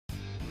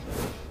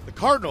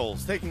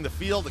Cardinals taking the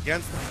field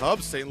against the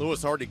Cubs. St.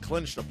 Louis already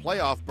clinched a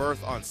playoff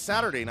berth on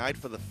Saturday night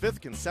for the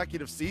 5th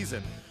consecutive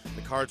season.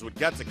 The Cards would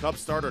get to Cubs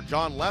starter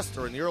Jon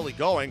Lester in the early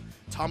going.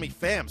 Tommy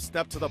Pham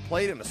stepped to the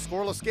plate in a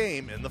scoreless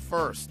game in the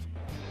first.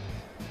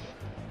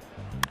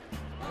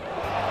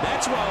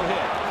 That's well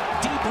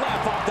hit. Deep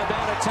left off the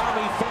bat of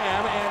Tommy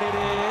Pham, and it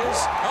is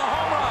a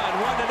home run.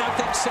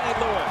 1-0 St.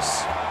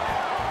 Louis.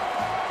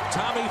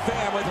 Tommy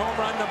Pham with home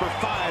run number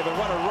 5, and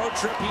what a road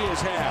trip he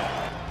has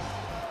had.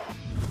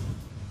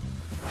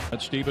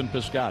 That's Stephen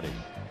Piscotty.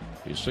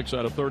 He's 6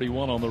 out of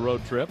 31 on the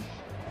road trip.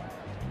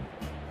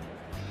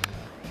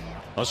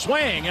 A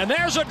swing, and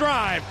there's a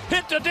drive.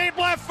 Hit to deep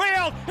left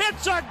field.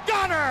 It's a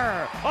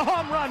gunner. A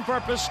home run for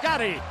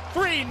Piscotty.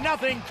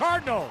 3-0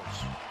 Cardinals.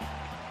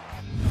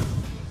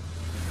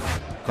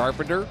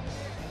 Carpenter,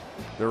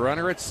 the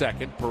runner at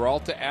second.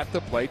 Peralta at the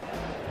plate.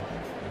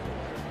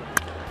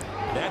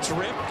 That's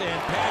ripped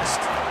and past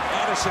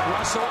Addison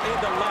Russell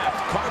into left.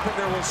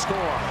 Carpenter will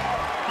score.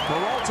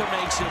 Peralta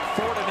makes it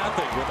 4-0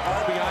 with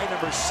RBI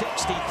number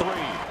 63.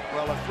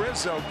 Well, if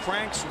Rizzo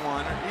cranks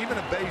one, or even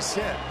a base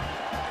hit,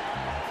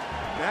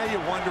 now you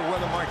wonder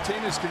whether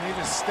Martinez can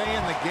even stay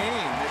in the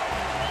game.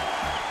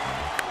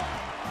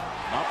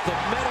 Up the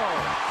middle.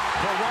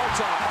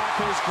 Peralta off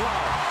his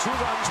glove. 2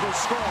 runs will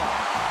score.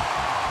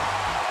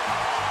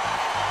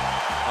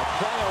 A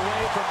play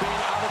away from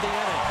being out of the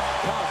inning.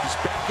 Cubs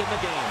back in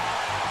the game.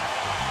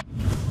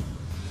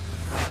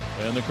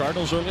 And the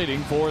Cardinals are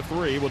leading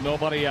 4-3 with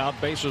nobody out,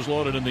 bases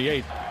loaded in the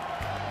 8th.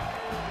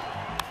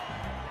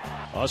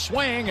 A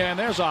swing, and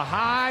there's a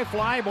high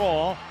fly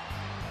ball.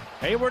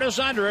 Hayward is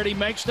under it. He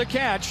makes the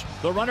catch.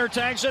 The runner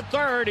tags at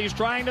third. He's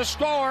trying to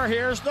score.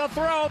 Here's the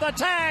throw, the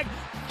tag.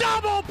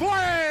 Double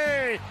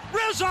play!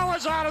 Rizzo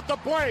is out at the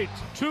plate.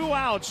 2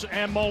 outs,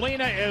 and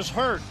Molina is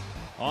hurt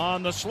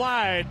on the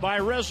slide by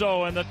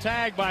Rizzo and the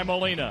tag by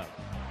Molina.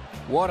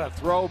 What a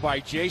throw by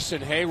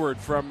Jason Hayward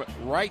from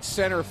right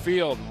center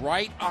field,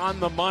 right on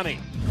the money.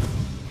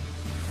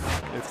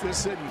 If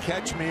this isn't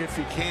catch me if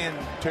you can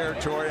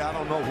territory, I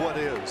don't know what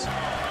is.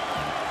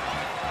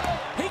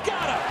 He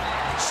got him.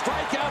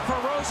 Strikeout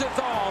for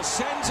Rosenthal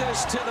sends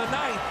us to the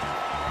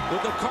 9th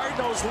with the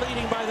Cardinals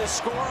leading by the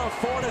score of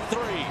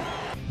 4-3.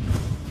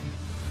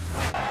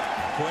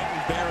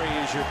 Quentin Berry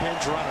is your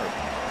pinch runner.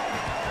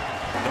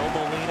 No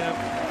Molina.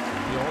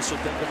 You also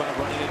think about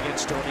running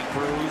against Tony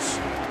Cruz.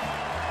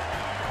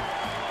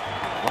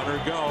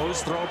 Runner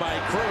goes, throw by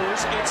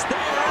Cruz, it's there,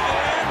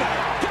 and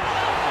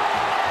got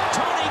him!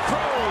 Tony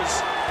Cruz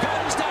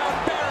guns down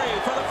Berry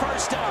for the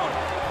first down.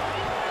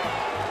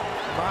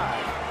 My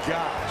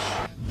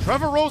gosh.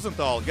 Trevor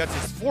Rosenthal gets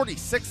his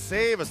 46th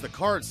save as the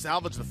Cards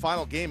salvage the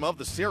final game of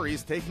the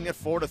series, taking it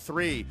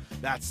 4-3.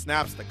 That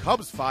snaps the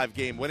Cubs'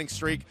 5-game winning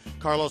streak.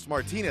 Carlos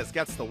Martinez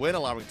gets the win,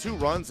 allowing 2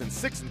 runs in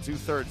 6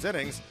 2/3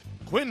 innings.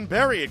 Quentin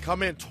Berry had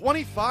come in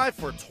 25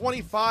 for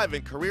 25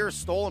 in career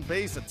stolen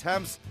base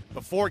attempts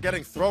before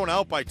getting thrown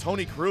out by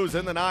Tony Cruz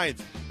in the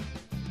 9th.